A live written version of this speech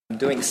I'm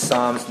doing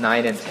Psalms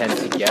 9 and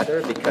 10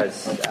 together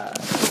because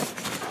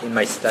in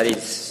my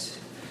studies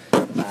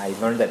I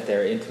learned that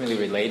they're intimately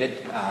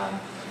related,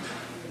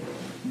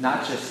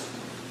 not just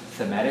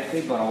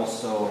thematically but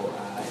also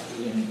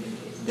in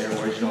their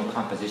original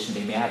composition.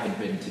 They may have been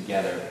written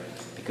together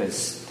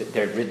because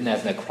they're written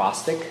as an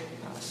acrostic,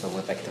 so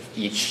with like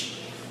each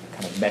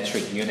kind of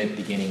metric unit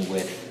beginning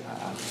with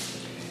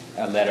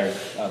a letter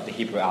of the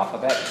Hebrew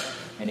alphabet.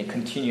 And it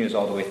continues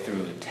all the way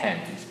through 10.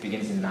 It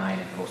begins in 9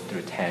 and goes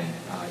through 10,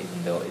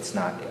 even though it's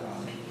not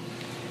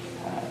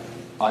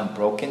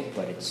unbroken,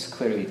 but it's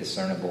clearly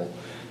discernible.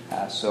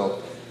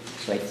 So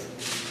like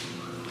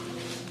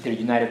they're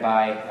united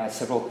by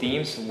several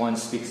themes. One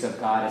speaks of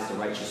God as the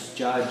righteous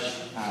judge,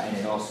 and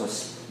it also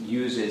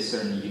uses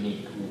certain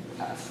unique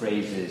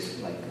phrases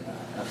like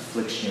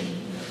affliction,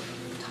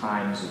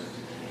 times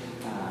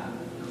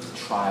of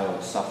trial,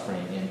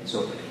 suffering, and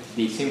so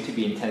they seem to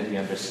be intended to be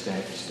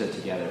understood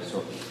together.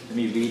 So let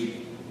me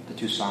read the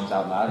two Psalms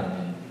out loud and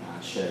then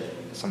share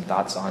some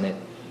thoughts on it,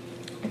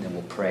 and then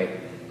we'll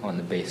pray on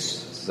the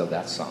basis of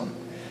that Psalm.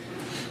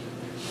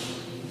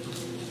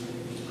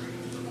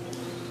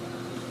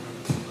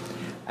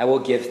 I will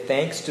give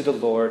thanks to the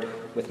Lord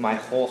with my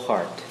whole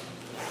heart.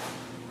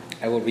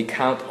 I will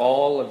recount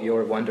all of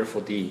your wonderful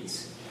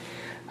deeds.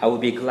 I will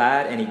be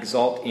glad and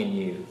exult in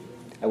you.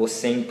 I will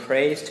sing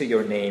praise to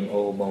your name,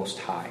 O Most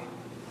High.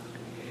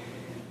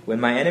 When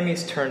my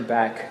enemies turn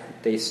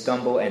back, they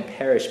stumble and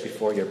perish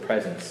before your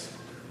presence.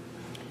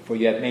 For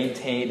you have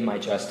maintained my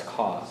just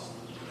cause.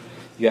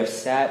 You have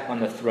sat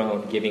on the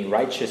throne giving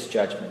righteous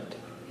judgment.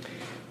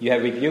 You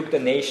have rebuked the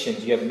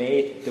nations. You have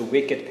made the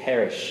wicked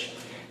perish.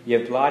 You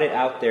have blotted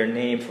out their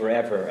name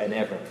forever and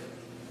ever.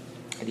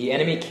 The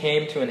enemy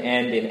came to an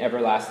end in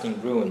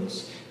everlasting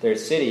ruins. Their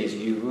cities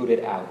you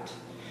rooted out.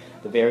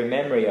 The very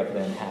memory of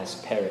them has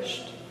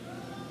perished.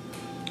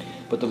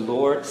 But the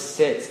Lord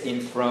sits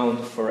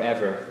enthroned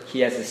forever. He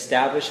has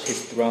established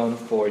his throne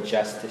for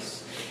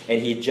justice,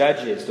 and he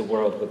judges the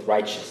world with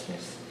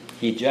righteousness.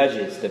 He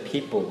judges the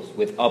peoples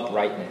with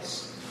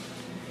uprightness.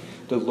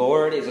 The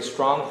Lord is a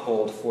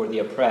stronghold for the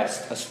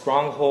oppressed, a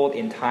stronghold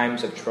in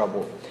times of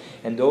trouble.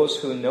 And those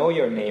who know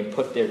your name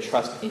put their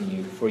trust in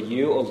you, for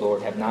you, O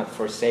Lord, have not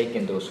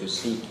forsaken those who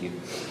seek you.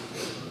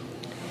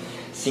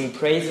 Sing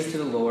praises to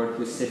the Lord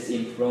who sits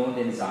enthroned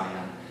in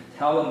Zion.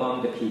 Tell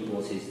among the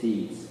peoples his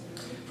deeds.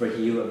 For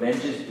he who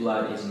avenges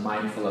blood is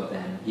mindful of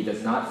them. He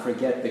does not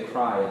forget the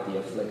cry of the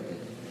afflicted.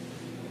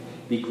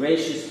 Be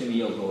gracious to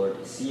me, O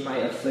Lord. See my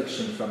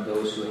affliction from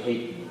those who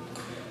hate me.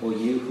 O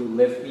you who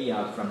lift me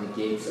up from the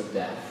gates of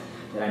death,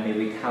 that I may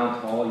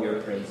recount all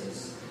your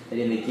praises. That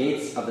in the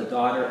gates of the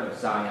daughter of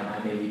Zion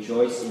I may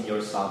rejoice in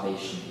your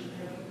salvation.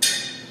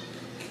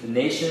 The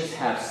nations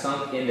have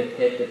sunk in the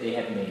pit that they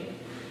have made.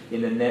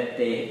 In the net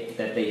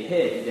that they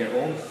hid, their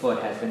own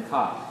foot has been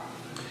caught.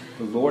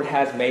 The Lord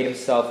has made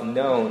himself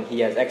known. He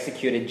has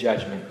executed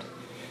judgment.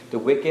 The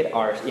wicked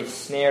are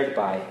ensnared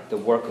by the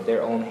work of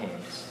their own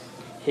hands.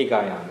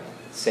 Higgaion,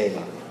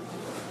 Selah.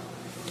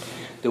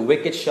 The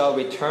wicked shall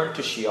return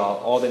to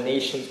Sheol, all the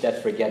nations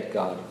that forget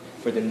God.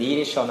 For the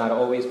needy shall not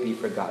always be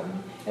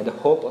forgotten, and the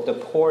hope of the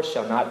poor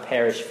shall not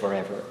perish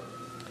forever.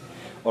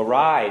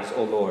 Arise,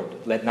 O Lord,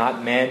 let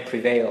not man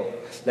prevail.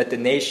 Let the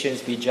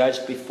nations be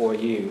judged before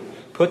you.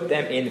 Put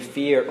them in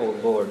fear, O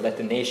Lord. Let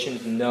the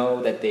nations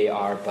know that they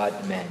are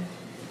but men.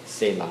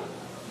 Selah.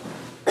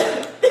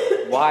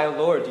 Why, O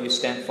Lord, do you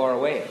stand far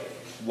away?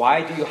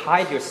 Why do you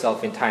hide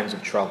yourself in times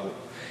of trouble?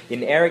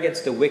 In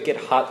arrogance the wicked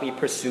hotly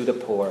pursue the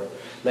poor.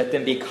 Let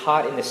them be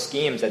caught in the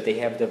schemes that they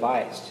have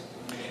devised.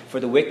 For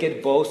the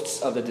wicked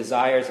boasts of the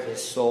desires of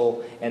his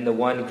soul, and the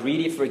one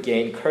greedy for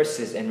gain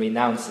curses and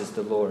renounces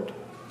the Lord.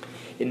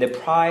 In the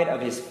pride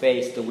of his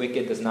face the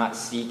wicked does not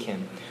seek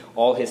him.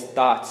 All his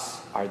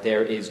thoughts are,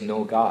 there is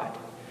no God.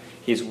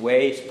 His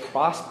ways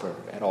prosper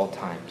at all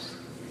times.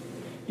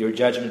 Your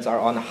judgments are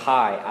on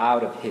high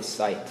out of his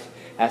sight.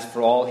 As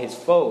for all his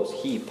foes,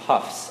 he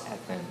puffs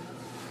at them.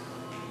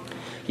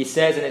 He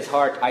says in his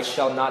heart, I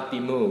shall not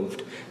be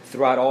moved.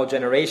 Throughout all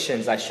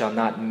generations I shall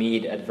not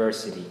meet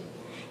adversity.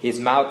 His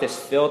mouth is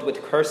filled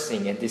with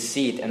cursing and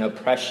deceit and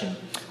oppression.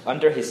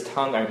 Under his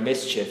tongue are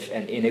mischief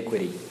and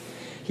iniquity.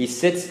 He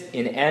sits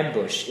in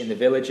ambush in the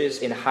villages.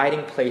 In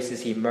hiding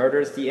places he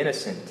murders the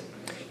innocent.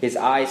 His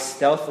eyes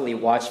stealthily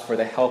watch for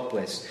the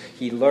helpless.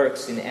 He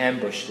lurks in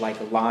ambush like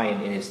a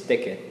lion in his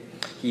thicket.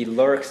 He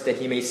lurks that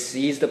he may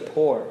seize the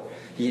poor.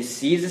 He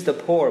seizes the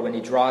poor when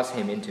he draws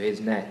him into his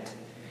net.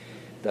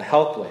 The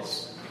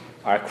helpless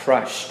are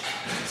crushed,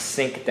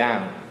 sink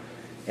down,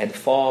 and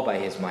fall by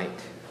his might.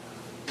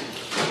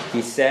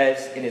 He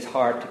says in his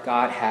heart,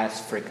 God has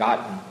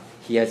forgotten.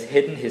 He has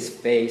hidden his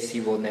face.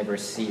 He will never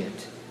see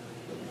it.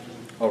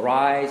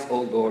 Arise,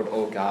 O Lord,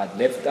 O God,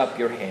 lift up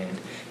your hand.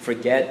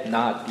 Forget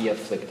not the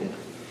afflicted.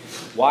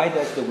 Why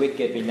does the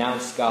wicked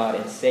renounce God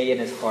and say in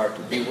his heart,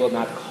 we will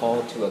not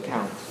call to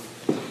account?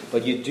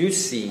 But you do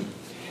see,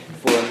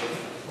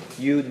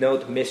 for you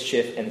note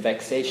mischief and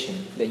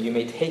vexation, that you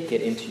may take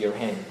it into your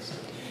hands.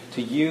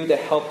 To you the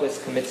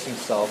helpless commits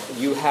himself.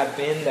 You have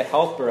been the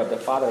helper of the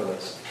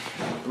fatherless.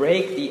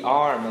 Break the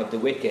arm of the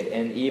wicked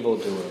and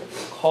evildoer.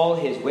 Call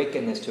his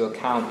wickedness to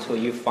account till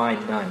you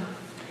find none.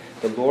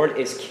 The Lord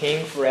is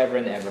king forever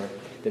and ever.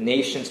 The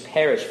nations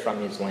perish from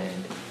his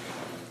land.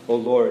 O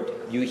Lord,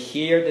 you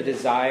hear the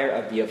desire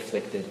of the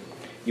afflicted.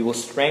 You will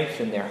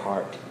strengthen their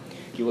heart.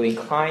 You will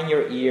incline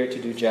your ear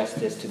to do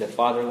justice to the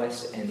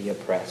fatherless and the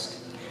oppressed,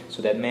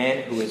 so that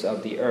man who is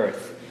of the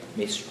earth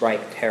may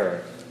strike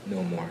terror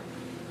no more.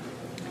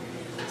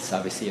 It's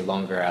obviously a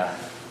longer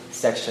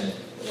section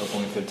that we're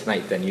going through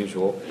tonight than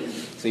usual.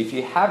 So if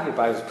you have your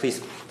Bibles, please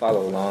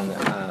follow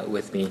along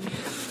with me.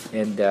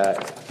 And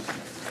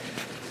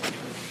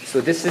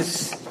so this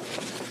is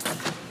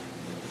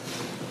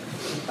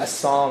a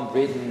psalm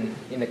written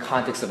in the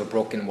context of a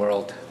broken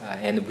world.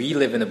 And we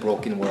live in a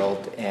broken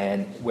world,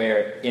 and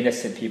where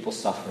innocent people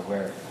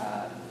suffer,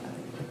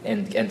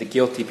 and the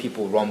guilty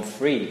people roam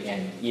free,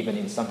 and even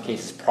in some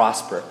cases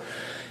prosper.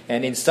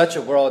 And in such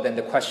a world, then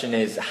the question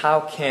is, how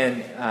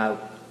can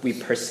we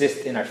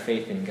persist in our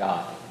faith in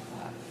God,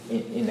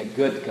 in a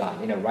good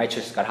God, in a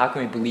righteous God? How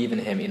can we believe in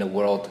Him in a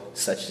world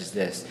such as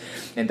this?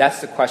 And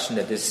that's the question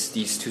that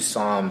these two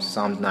Psalms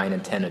 9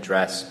 and 10,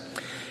 address.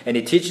 And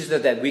it teaches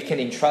us that we can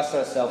entrust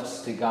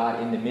ourselves to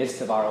God in the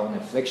midst of our own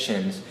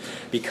afflictions,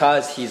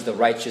 because He's the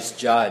righteous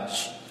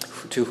judge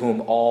to whom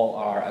all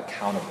are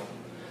accountable.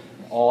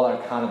 All are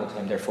accountable to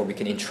Him, therefore we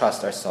can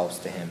entrust ourselves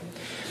to Him.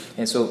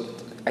 And so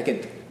I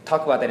can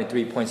talk about that in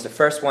 3 points. The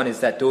first one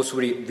is that those who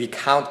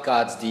recount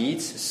God's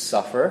deeds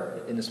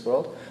suffer in this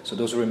world. So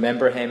those who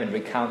remember Him and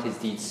recount His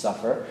deeds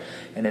suffer.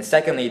 And then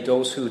secondly,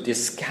 those who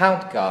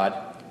discount God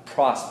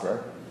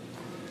prosper.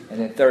 And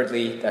then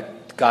thirdly, that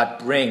God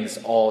brings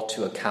all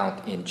to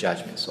account in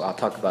judgment. So I'll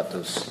talk about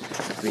those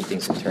 3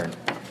 things in turn.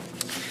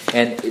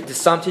 And the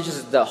psalm teaches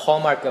us the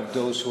hallmark of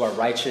those who are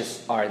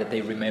righteous are that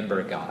they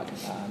remember God.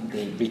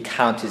 They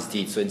recount His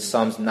deeds. So in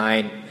Psalm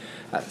 9,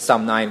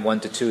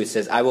 1-2, it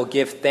says, I will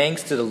give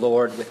thanks to the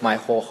Lord with my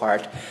whole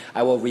heart.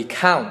 I will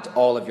recount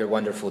all of your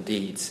wonderful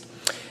deeds.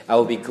 I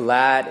will be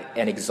glad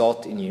and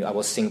exult in you. I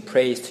will sing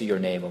praise to your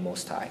name, O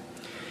Most High.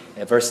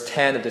 Verse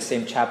 10 of the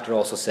same chapter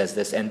also says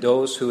this, and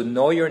those who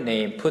know your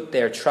name put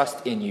their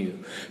trust in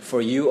you,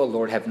 for you, O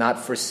Lord, have not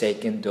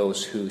forsaken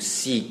those who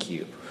seek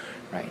you.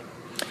 Right?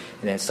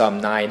 And then Psalm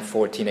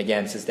 9:14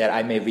 again says that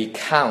I may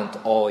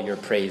recount all your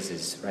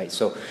praises. Right?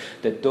 So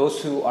that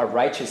those who are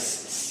righteous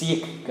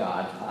seek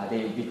God,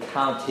 they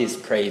recount His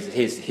praise,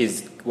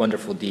 His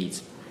wonderful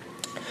deeds.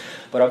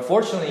 But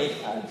unfortunately,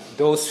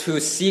 those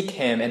who seek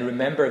Him and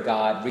remember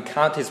God,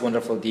 recount His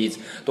wonderful deeds,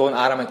 don't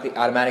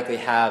automatically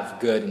have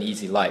good and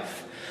easy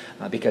life.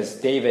 Because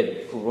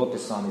David, who wrote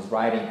this psalm, is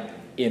writing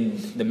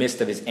in the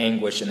midst of his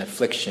anguish and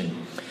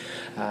affliction.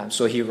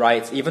 So he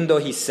writes, even though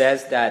he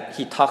says that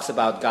he talks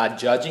about God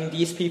judging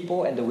these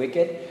people and the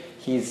wicked,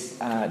 he's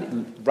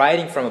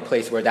writing from a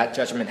place where that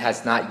judgment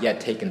has not yet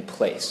taken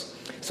place.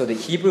 So the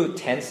Hebrew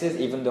tenses,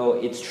 even though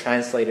it's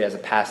translated as a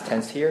past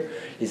tense here,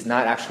 is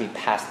not actually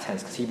past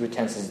tense, because Hebrew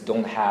tenses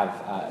don't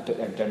have,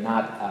 they're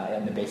not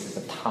on the basis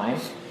of time.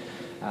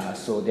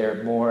 So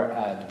they're more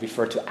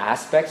refer to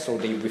aspects. So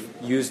they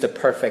use the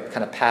perfect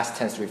kind of past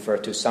tense to refer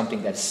to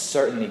something that's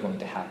certainly going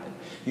to happen.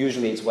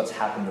 Usually it's what's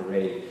happened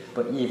already.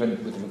 But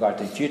even with regard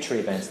to future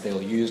events,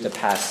 they'll use the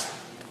past,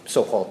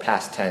 so-called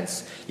past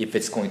tense, if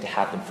it's going to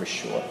happen for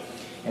sure.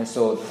 And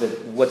so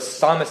what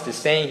psalmist is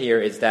saying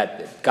here is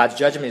that God's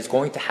judgment is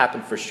going to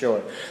happen for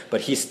sure, but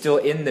He's still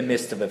in the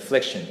midst of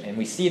affliction. And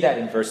we see that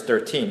in verse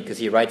 13, because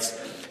he writes,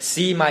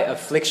 see my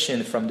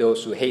affliction from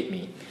those who hate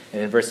me.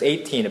 And in verse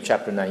 18 of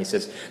chapter 9, he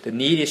says, the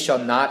needy shall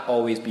not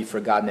always be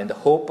forgotten, and the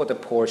hope of the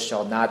poor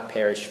shall not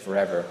perish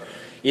forever.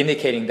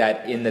 Indicating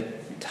that in the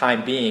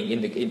time being,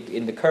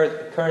 in the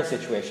current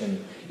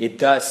situation, it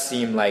does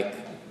seem like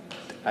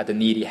the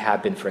needy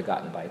have been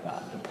forgotten by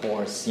God. The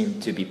poor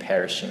seem to be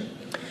perishing.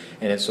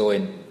 And so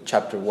in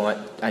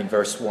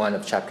verse 1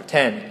 of chapter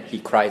 10, he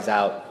cries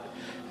out,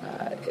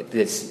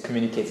 this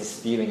communicates this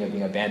feeling of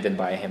being abandoned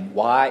by Him.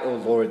 Why, O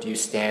Lord, do you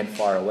stand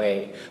far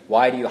away?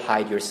 Why do you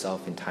hide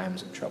yourself in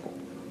times of trouble?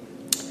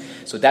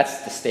 So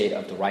that's the state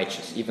of the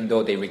righteous. Even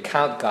though they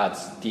recount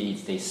God's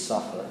deeds, they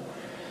suffer.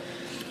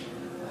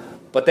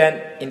 But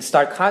then, in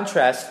stark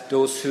contrast,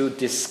 those who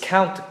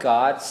discount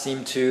God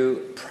seem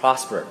to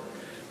prosper.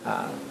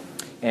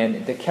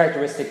 And the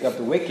characteristic of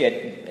the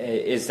wicked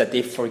is that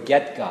they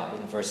forget God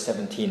in verse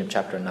 17 of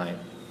chapter 9.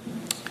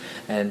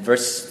 And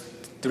verse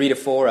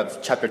 3-4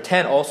 of chapter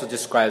 10 also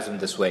describes them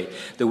this way.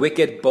 The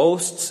wicked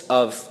boasts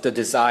of the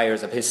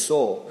desires of his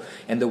soul,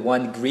 and the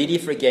one greedy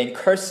for gain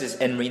curses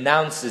and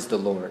renounces the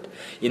Lord.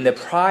 In the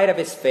pride of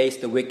his face,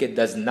 the wicked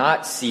does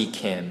not seek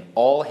Him.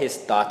 All his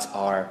thoughts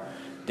are,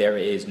 there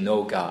is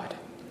no God.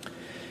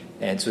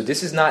 And so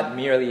this is not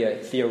merely a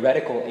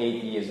theoretical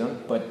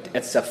atheism, but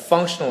it's a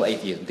functional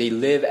atheism. They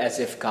live as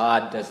if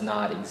God does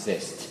not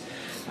exist.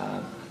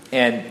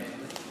 And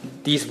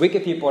these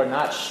wicked people are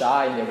not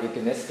shy in their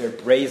wickedness, they're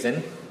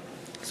brazen.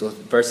 So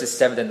verses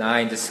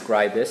 7-9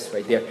 describe this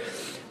right there.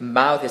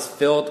 mouth is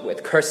filled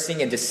with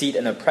cursing and deceit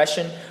and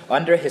oppression.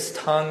 Under his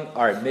tongue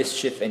are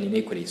mischief and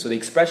iniquity. So the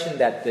expression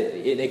that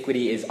the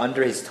iniquity is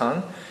under his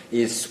tongue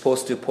is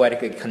supposed to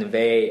poetically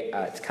convey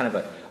it's kind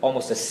of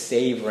almost a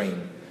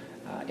savoring,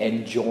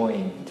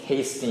 enjoying,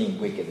 tasting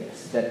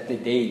wickedness. That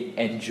they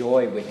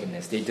enjoy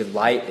wickedness, they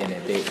delight in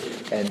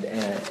it,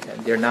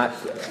 and they're not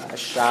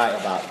shy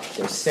about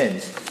their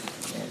sins,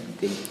 and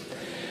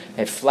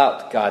they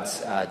flout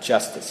God's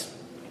justice.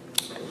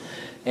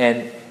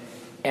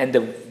 And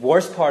the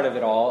worst part of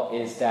it all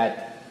is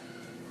that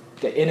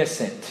the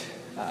innocent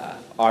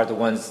are the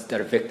ones that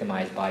are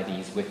victimized by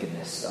these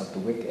wickedness of the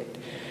wicked.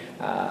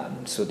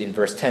 So in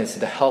verse 10, so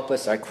the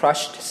helpless are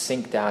crushed,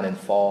 sink down, and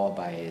fall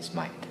by his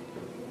might.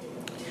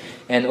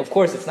 And of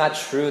course, it's not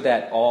true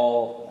that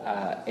all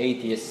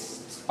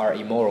atheists are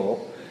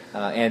immoral.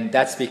 And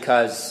that's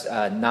because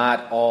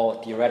not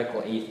all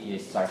theoretical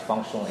atheists are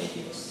functional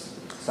atheists.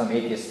 Some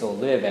atheists still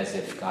live as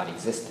if God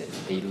existed.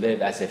 They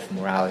live as if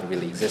morality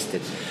really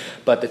existed.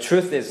 But the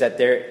truth is that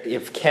there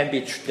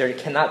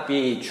cannot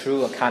be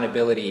true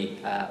accountability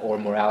or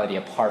morality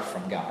apart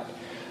from God.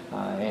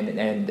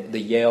 And the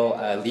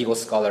Yale legal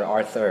scholar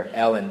Arthur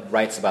Allen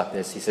writes about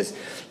this. He says,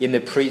 in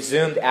the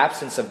presumed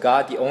absence of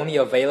God, the only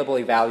available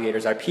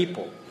evaluators are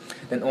people.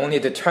 Then only a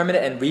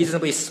determinate and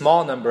reasonably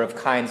small number of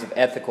kinds of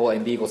ethical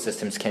and legal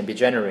systems can be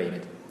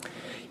generated.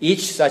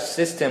 Each such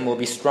system will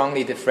be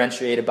strongly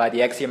differentiated by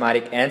the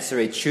axiomatic answer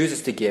it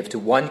chooses to give to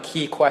one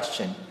key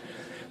question: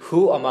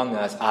 who among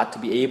us ought to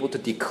be able to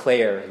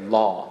declare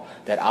law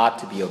that ought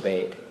to be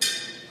obeyed?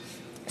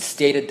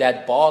 Stated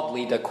that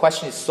baldly, the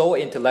question is so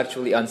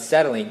intellectually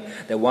unsettling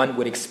that one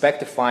would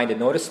expect to find a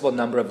noticeable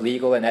number of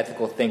legal and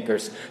ethical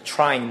thinkers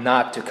trying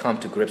not to come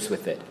to grips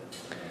with it.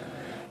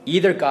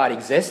 Either God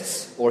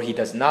exists or he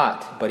does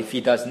not, but if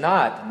he does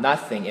not,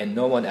 nothing and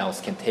no one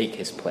else can take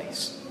his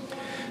place.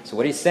 So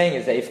what he's saying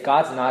is that if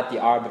God's not the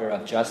arbiter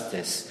of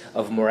justice,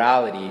 of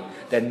morality,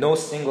 then no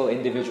single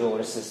individual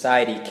or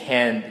society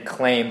can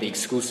claim the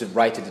exclusive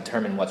right to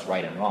determine what's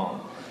right and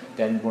wrong.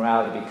 Then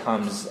morality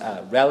becomes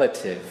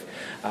relative.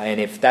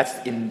 And if that's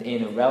in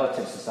a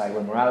relative society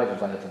where morality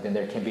is relative, then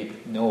there can be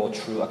no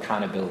true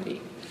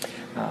accountability.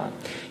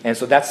 And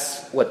so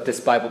that's what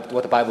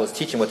the Bible is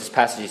teaching, what this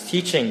passage is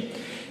teaching,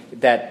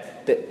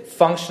 that the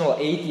functional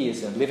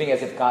atheism, living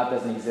as if God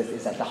doesn't exist,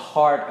 is at the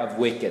heart of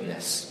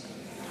wickedness.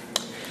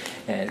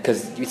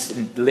 Because it's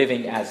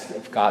living as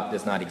if God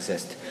does not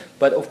exist.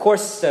 But of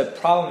course, the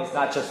problem is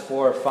not just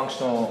for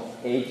functional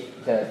atheism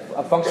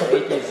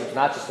is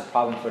not just a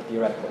problem for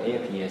theoretical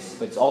atheists,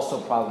 but it's also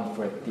a problem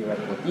for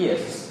theoretical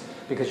theists.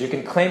 Because you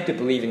can claim to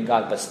believe in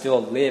God, but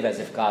still live as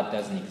if God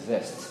doesn't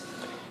exist.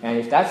 And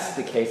if that's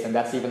the case, then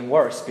that's even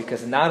worse,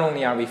 because not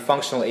only are we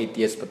functional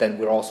atheists, but then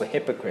we're also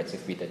hypocrites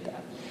if we did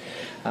that.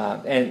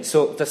 And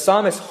so the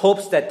psalmist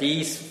hopes that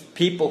these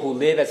people who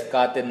live as if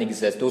God didn't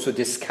exist, those who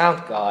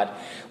discount God,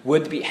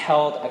 would be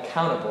held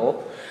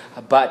accountable,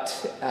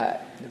 but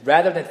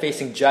rather than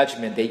facing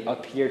judgment, they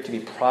appear to be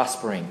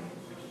prospering.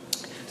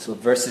 So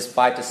verses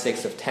 5 to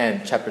 6 of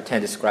chapter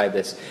 10 describe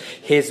this.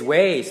 His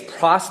ways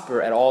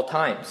prosper at all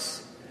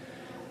times.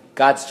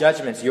 God's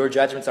judgments, your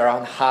judgments, are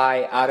on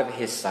high out of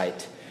his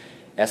sight.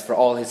 As for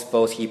all his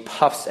foes, he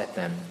puffs at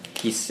them.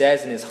 He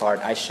says in his heart,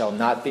 I shall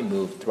not be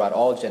moved. Throughout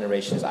all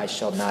generations, I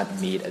shall not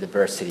meet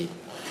adversity.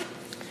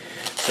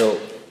 So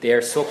they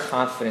are so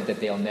confident that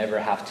they'll never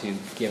have to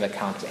give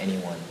account to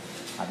anyone.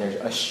 They're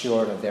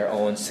assured of their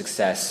own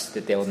success,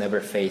 that they will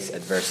never face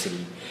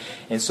adversity.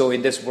 And so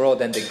in this world,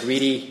 then the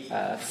greedy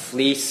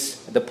fleece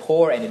the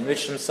poor and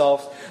enrich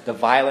themselves. The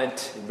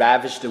violent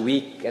ravage the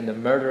weak, and the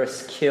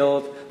murderers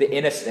killed the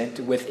innocent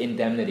with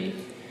indemnity.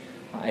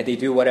 And they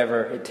do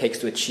whatever it takes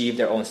to achieve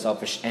their own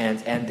selfish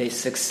ends, and they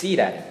succeed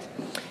at it.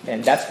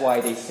 And that's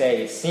why they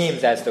say, it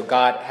seems as though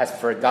God has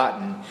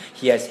forgotten.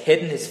 He has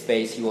hidden his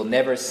face. He will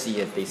never see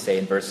it, they say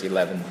in verse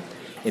 11.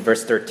 In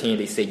verse 13,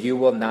 they say, you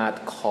will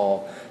not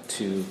call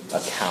to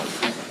account.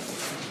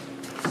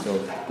 So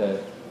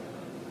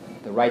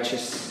the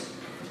righteous,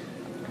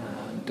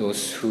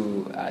 those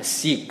who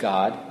seek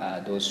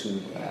God, those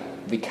who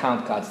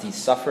recount God's deeds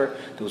suffer,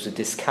 those who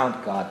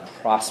discount God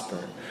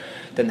prosper.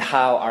 Then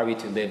how are we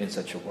to live in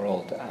such a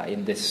world?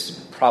 In this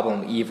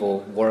problem, evil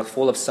world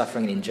full of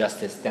suffering and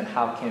injustice, then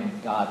how can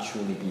God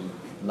truly be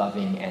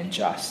loving and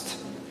just?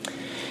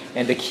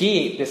 And the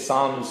key these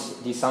Psalms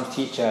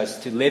teach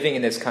us to living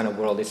in this kind of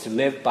world is to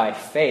live by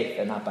faith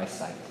and not by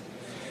sight.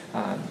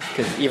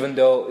 Because even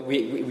though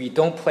we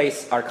don't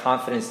place our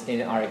confidence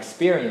in our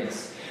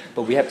experience,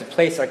 but we have to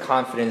place our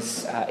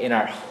confidence in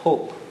our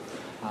hope,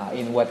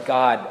 in what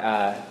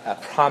God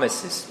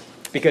promises.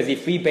 Because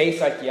if we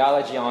base our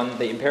theology on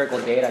the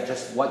empirical data,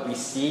 just what we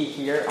see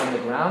here on the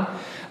ground,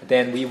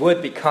 then we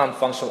would become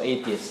functional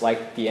atheists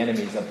like the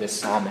enemies of this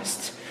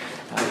psalmist.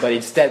 But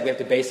instead, we have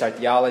to base our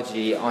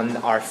theology on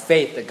our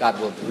faith that God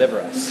will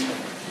deliver us.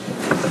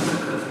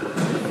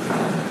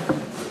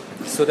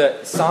 So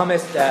the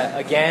psalmist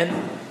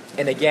again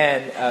and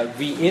again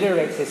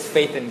reiterates his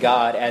faith in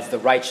God as the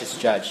righteous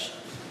judge.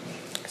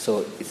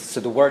 So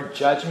the word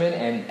judgment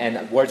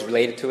and words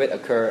related to it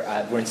occur,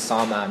 we're in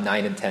Psalm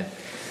 9 and 10,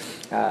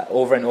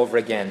 over and over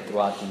again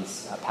throughout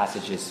these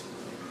passages.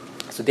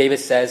 So David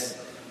says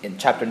in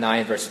chapter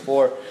 9, verse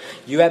 4,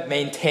 "You have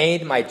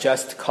maintained my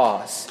just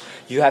cause.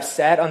 You have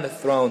sat on the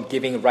throne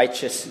giving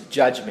righteous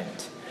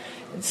judgment."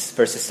 In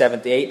verses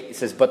 7 to 8, it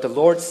says, "But the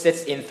Lord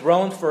sits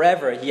enthroned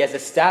forever. He has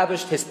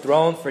established his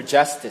throne for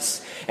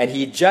justice, and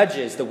he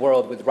judges the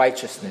world with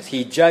righteousness.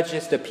 He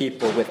judges the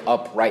people with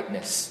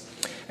uprightness."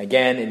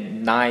 Again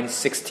in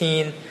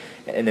 9:16,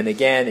 and then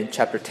again in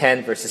chapter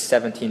 10, verses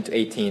 17 to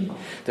 18.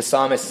 The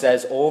psalmist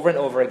says over and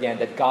over again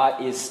that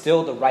God is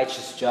still the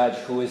righteous judge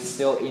who is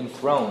still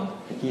enthroned.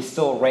 He's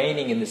still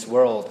reigning in this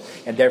world,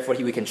 and therefore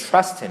we can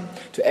trust him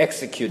to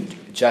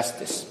execute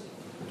justice.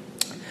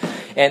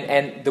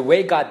 And the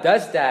way God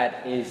does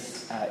that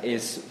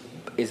is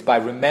by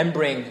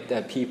remembering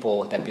the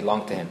people that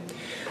belong to him.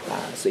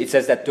 So it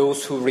says that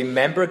those who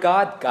remember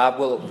God, God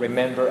will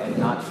remember and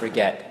not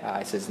forget.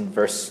 It says in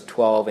verse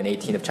 12 and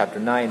 18 of chapter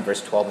 9,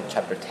 verse 12 of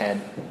chapter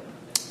 10.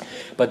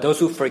 But those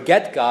who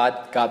forget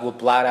God, God will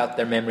blot out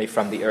their memory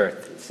from the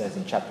earth. It says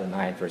in chapter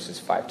 9, verses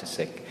 5 to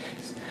 6.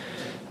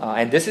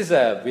 And this is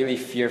a really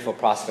fearful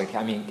prospect.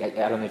 I mean,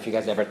 I don't know if you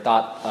guys ever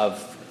thought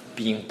of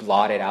being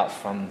blotted out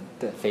from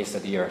the face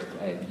of the earth.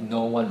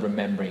 No one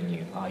remembering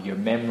you. Your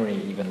memory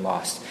even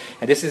lost.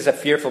 And this is a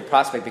fearful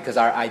prospect because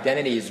our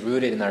identity is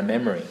rooted in our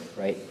memory,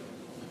 right?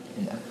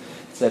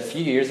 So a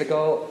few years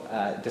ago,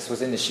 this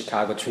was in the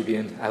Chicago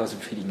Tribune. I was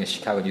reading a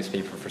Chicago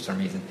newspaper for some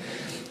reason.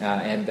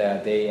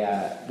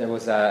 There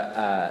was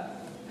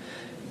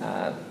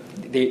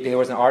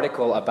an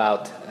article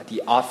about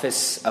the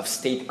Office of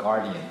State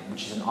Guardian,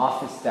 which is an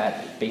office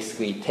that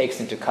basically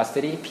takes into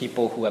custody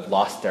people who have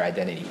lost their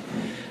identity.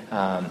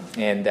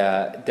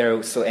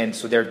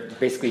 They're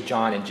basically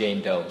John and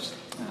Jane Does.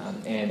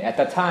 And at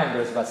that time,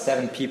 there was about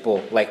 7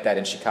 people like that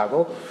in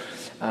Chicago.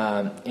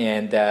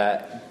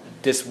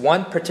 This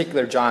one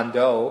particular John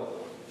Doe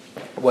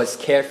was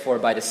cared for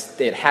by the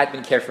state, had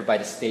been cared for by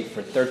the state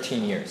for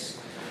 13 years.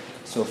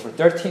 So for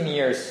 13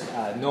 years,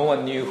 no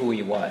one knew who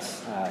he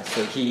was.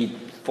 So he,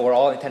 for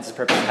all intents and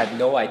purposes, had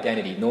no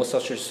identity, no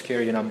social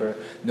security number,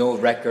 no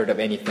record of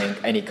anything,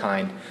 any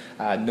kind,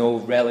 no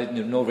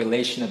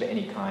relation of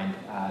any kind.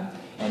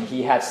 And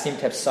he seemed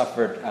to have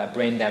suffered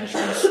brain damage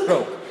from a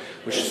stroke,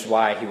 which is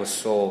why he was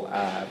so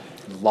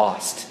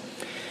lost.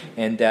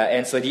 And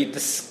so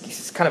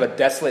he's kind of a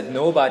desolate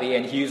nobody,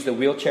 and he used a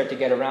wheelchair to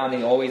get around,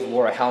 and he always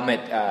wore a helmet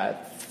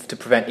to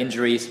prevent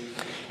injuries.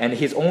 And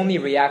his only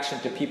reaction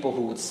to people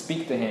who would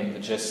speak to him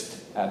would just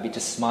be to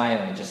smile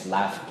and just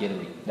laugh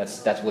giddily.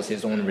 That was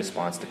his own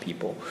response to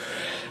people.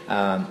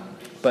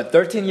 But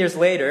 13 years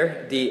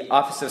later, the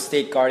Office of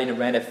State Guardian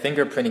ran a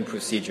fingerprinting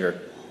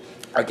procedure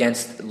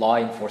against law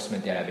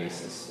enforcement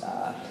databases.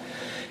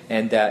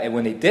 And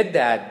when they did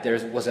that, there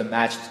was a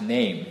matched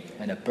name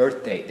and a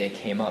birth date that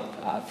came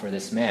up for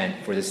this man,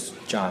 for this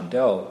John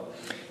Doe.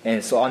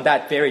 And so on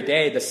that very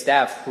day, the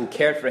staff who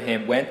cared for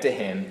him went to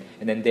him,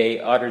 and then they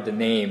uttered the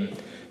name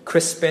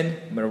Crispin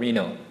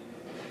Marino.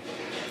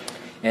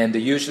 And the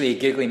usually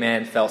giggly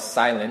man fell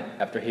silent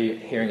after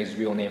hearing his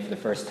real name for the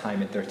first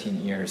time in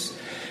 13 years.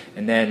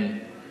 And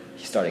then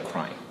he started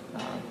crying.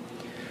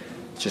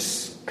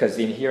 Just because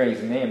in hearing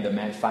his name, the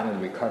man finally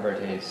recovered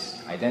his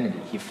identity.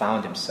 He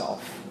found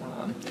himself.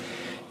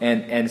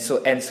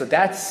 So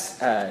that's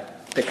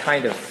the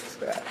kind of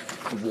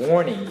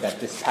warning that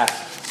this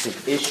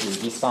passage issues,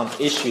 these Psalms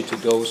issue to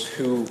those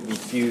who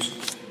refuse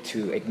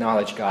to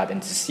acknowledge God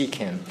and to seek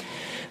Him.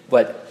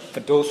 But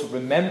for those who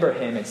remember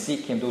Him and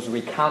seek Him, those who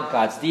recount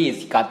God's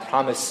deeds, God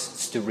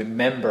promises to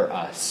remember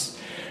us.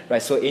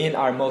 Right? So in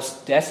our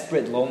most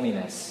desperate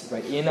loneliness,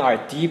 right, in our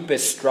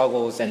deepest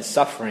struggles and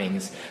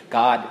sufferings,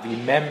 God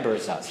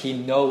remembers us. He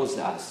knows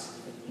us.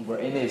 We're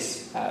in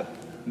His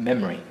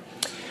memory.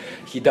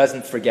 He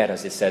doesn't forget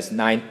us, it says,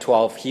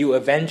 9:12. He who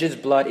avenges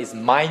blood is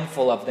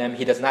mindful of them.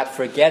 He does not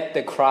forget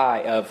the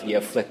cry of the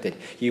afflicted.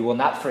 He will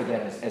not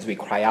forget us as we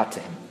cry out to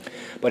Him.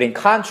 But in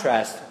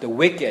contrast, the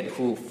wicked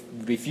who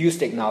refuse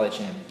to acknowledge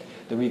Him,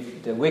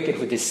 the wicked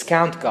who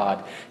discount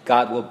God,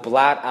 God will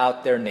blot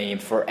out their name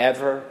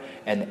forever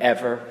and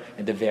ever,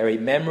 and the very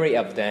memory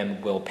of them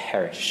will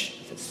perish.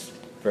 That's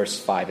verse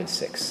 5 and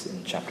 6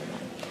 in chapter 9.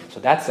 So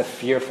that's a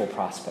fearful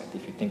prospect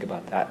if you think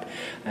about that.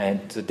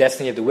 And the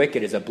destiny of the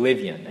wicked is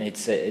oblivion.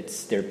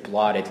 They're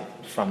blotted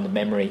from the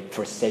memory,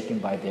 forsaken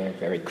by their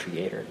very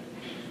Creator.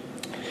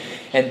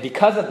 And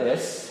because of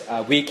this,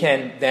 we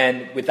can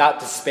then, without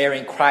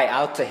despairing, cry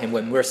out to Him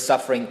when we're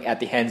suffering at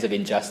the hands of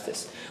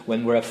injustice.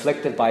 When we're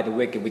afflicted by the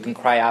wicked, we can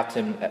cry out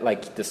to Him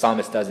like the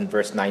psalmist does in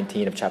verse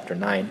 19 of chapter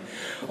 9.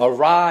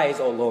 Arise,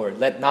 O Lord,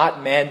 let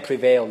not man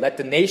prevail. Let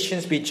the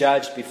nations be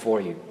judged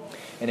before you.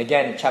 And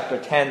again, in chapter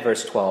 10,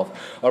 verse 12,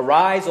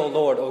 arise, O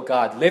Lord, O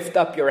God, lift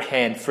up your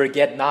hand,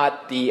 forget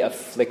not the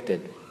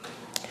afflicted.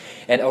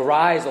 And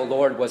arise, O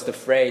Lord, was the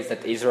phrase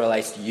that the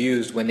Israelites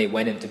used when they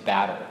went into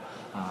battle.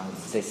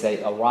 They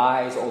say,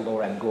 arise, O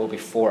Lord, and go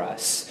before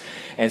us.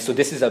 And so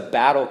this is a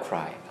battle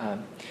cry.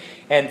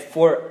 And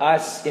for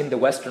us in the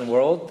Western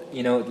world,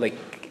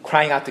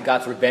 crying out to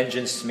God for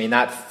vengeance may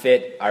not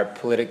fit our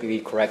politically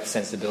correct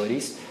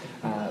sensibilities.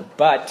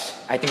 But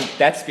I think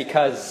that's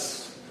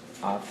because,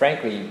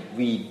 frankly,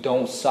 we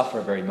don't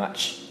suffer very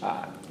much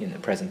in the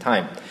present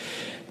time.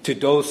 To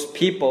those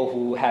people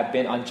who have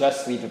been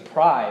unjustly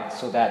deprived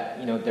so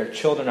that their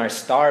children are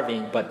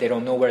starving but they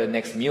don't know where the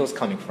next meal is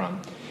coming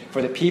from.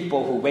 For the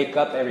people who wake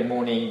up every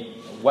morning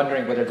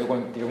wondering whether they're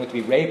going to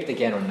be raped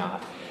again or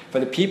not. For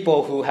the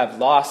people who have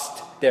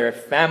lost their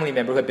family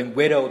member, who have been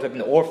widowed, who have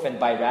been orphaned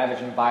by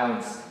ravaging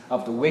violence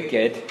of the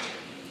wicked,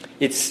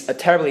 it's a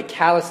terribly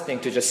callous thing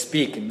to just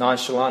speak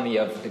nonchalantly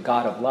of the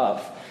God of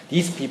love.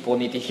 These people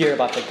need to hear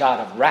about the God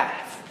of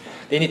wrath.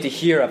 They need to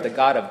hear of the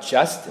God of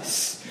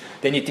justice.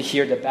 They need to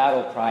hear the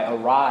battle cry,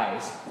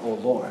 "Arise, O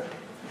Lord."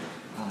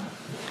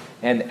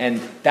 And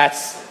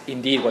that's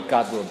indeed what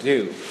God will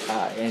do.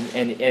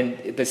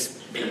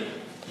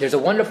 There's a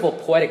wonderful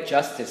poetic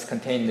justice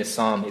contained in this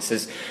psalm. It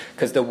says,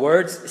 because the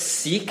words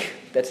 "seek"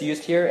 that's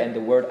used here and the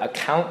word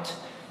 "account,"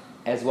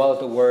 as well as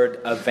the word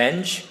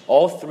 "avenge,"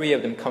 all three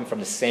of them come from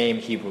the same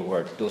Hebrew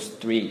word. Those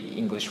three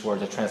English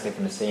words are translated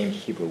from the same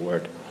Hebrew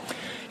word.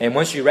 And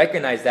once you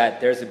recognize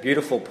that, there's a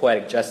beautiful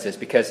poetic justice,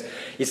 because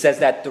it says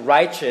that the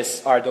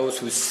righteous are those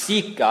who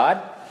seek God,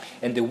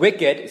 and the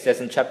wicked, it says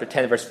in chapter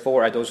 10, verse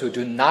 4, are those who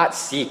do not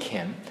seek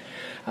Him.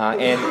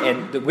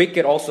 And the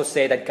wicked also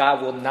say that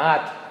God will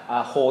not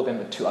hold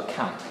them to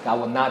account. God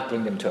will not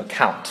bring them to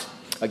account.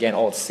 Again,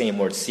 all the same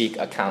word, seek,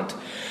 account.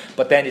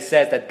 But then it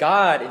says that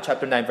God, in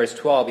chapter 9, verse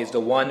 12, is the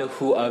one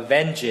who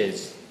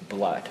avenges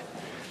blood.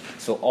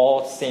 So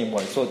all same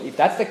word. So if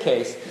that's the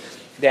case,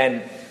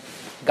 then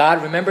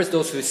God remembers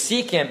those who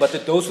seek Him, but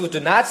those who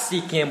do not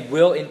seek Him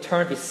will in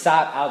turn be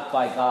sought out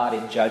by God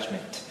in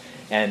judgment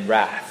and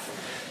wrath.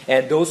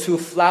 And those who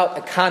flout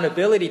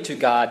accountability to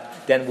God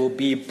then will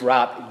be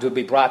brought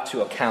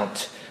to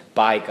account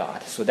by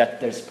God. So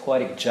that there's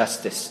poetic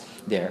justice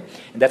there.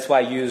 And that's why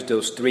I use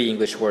those three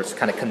English words to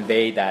kind of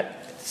convey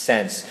that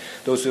sense.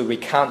 Those who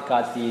recount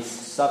God's deeds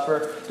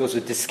suffer. Those who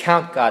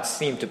discount God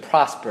seem to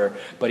prosper.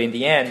 But in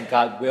the end,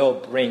 God will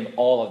bring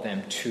all of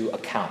them to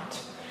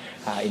account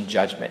in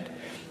judgment.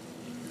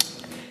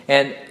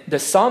 And the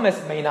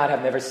psalmist may not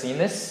have ever seen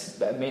this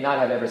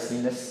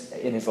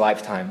in his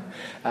lifetime,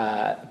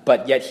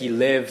 but yet he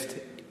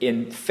lived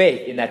in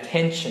faith, in that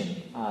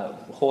tension,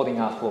 holding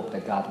out hope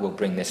that God will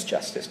bring this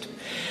justice.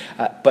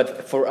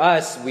 But for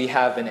us, we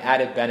have an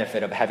added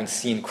benefit of having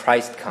seen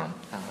Christ come,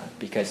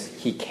 because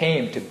He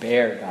came to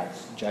bear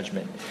God's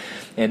judgment.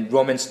 And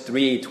Romans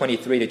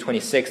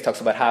 3:23-26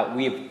 talks about how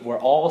we were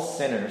all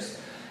sinners,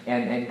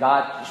 and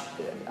God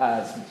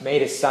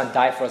made His Son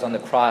die for us on the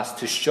cross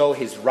to show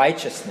His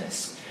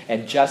righteousness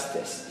and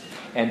justice.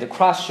 And the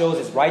cross shows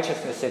His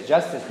righteousness and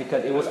justice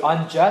because it was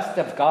unjust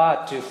of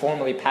God to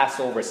formally pass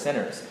over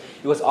sinners.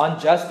 It was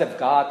unjust of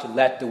God to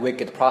let the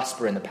wicked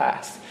prosper in the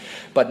past.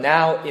 But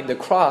now in the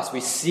cross, we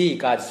see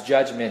God's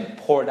judgment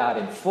poured out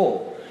in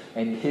full,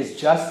 and His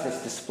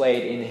justice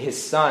displayed in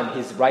His Son,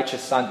 His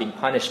righteous Son, being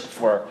punished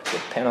for the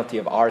penalty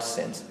of our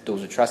sins,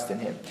 those who trust in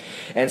Him.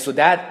 And so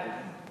that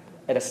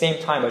at the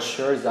same time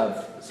assures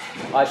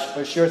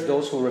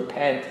those who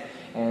repent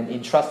and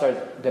entrust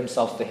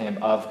themselves to Him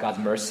of God's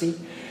mercy.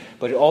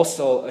 But it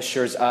also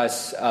assures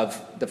us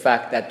of the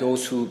fact that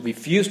those who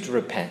refuse to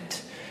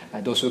repent,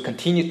 those who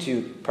continue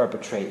to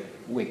perpetrate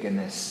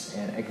wickedness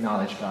and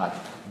acknowledge God,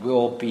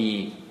 will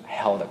be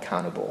held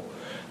accountable,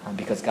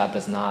 because God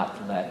does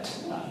not let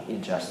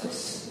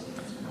injustice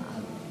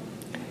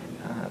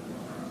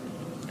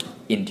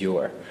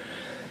endure.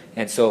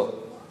 And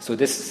so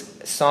this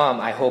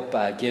psalm, I hope,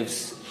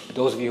 gives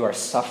those of you who are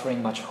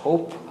suffering much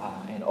hope,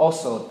 and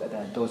also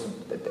that those,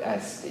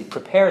 as it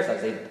prepares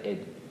us,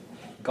 it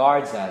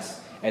guards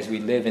us as we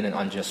live in an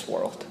unjust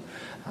world,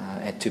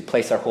 and to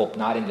place our hope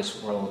not in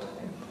this world,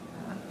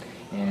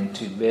 and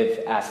to live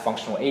as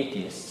functional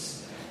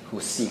atheists who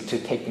seek to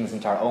take things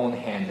into our own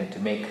hands and to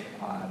make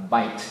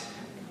might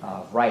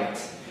right,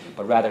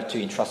 but rather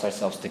to entrust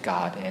ourselves to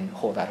God and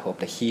hold that hope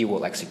that He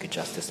will execute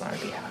justice on our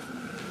behalf.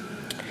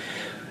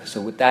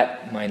 So with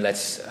that in mind,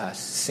 let's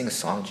sing a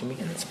song, Jimmy,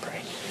 and let's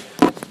pray.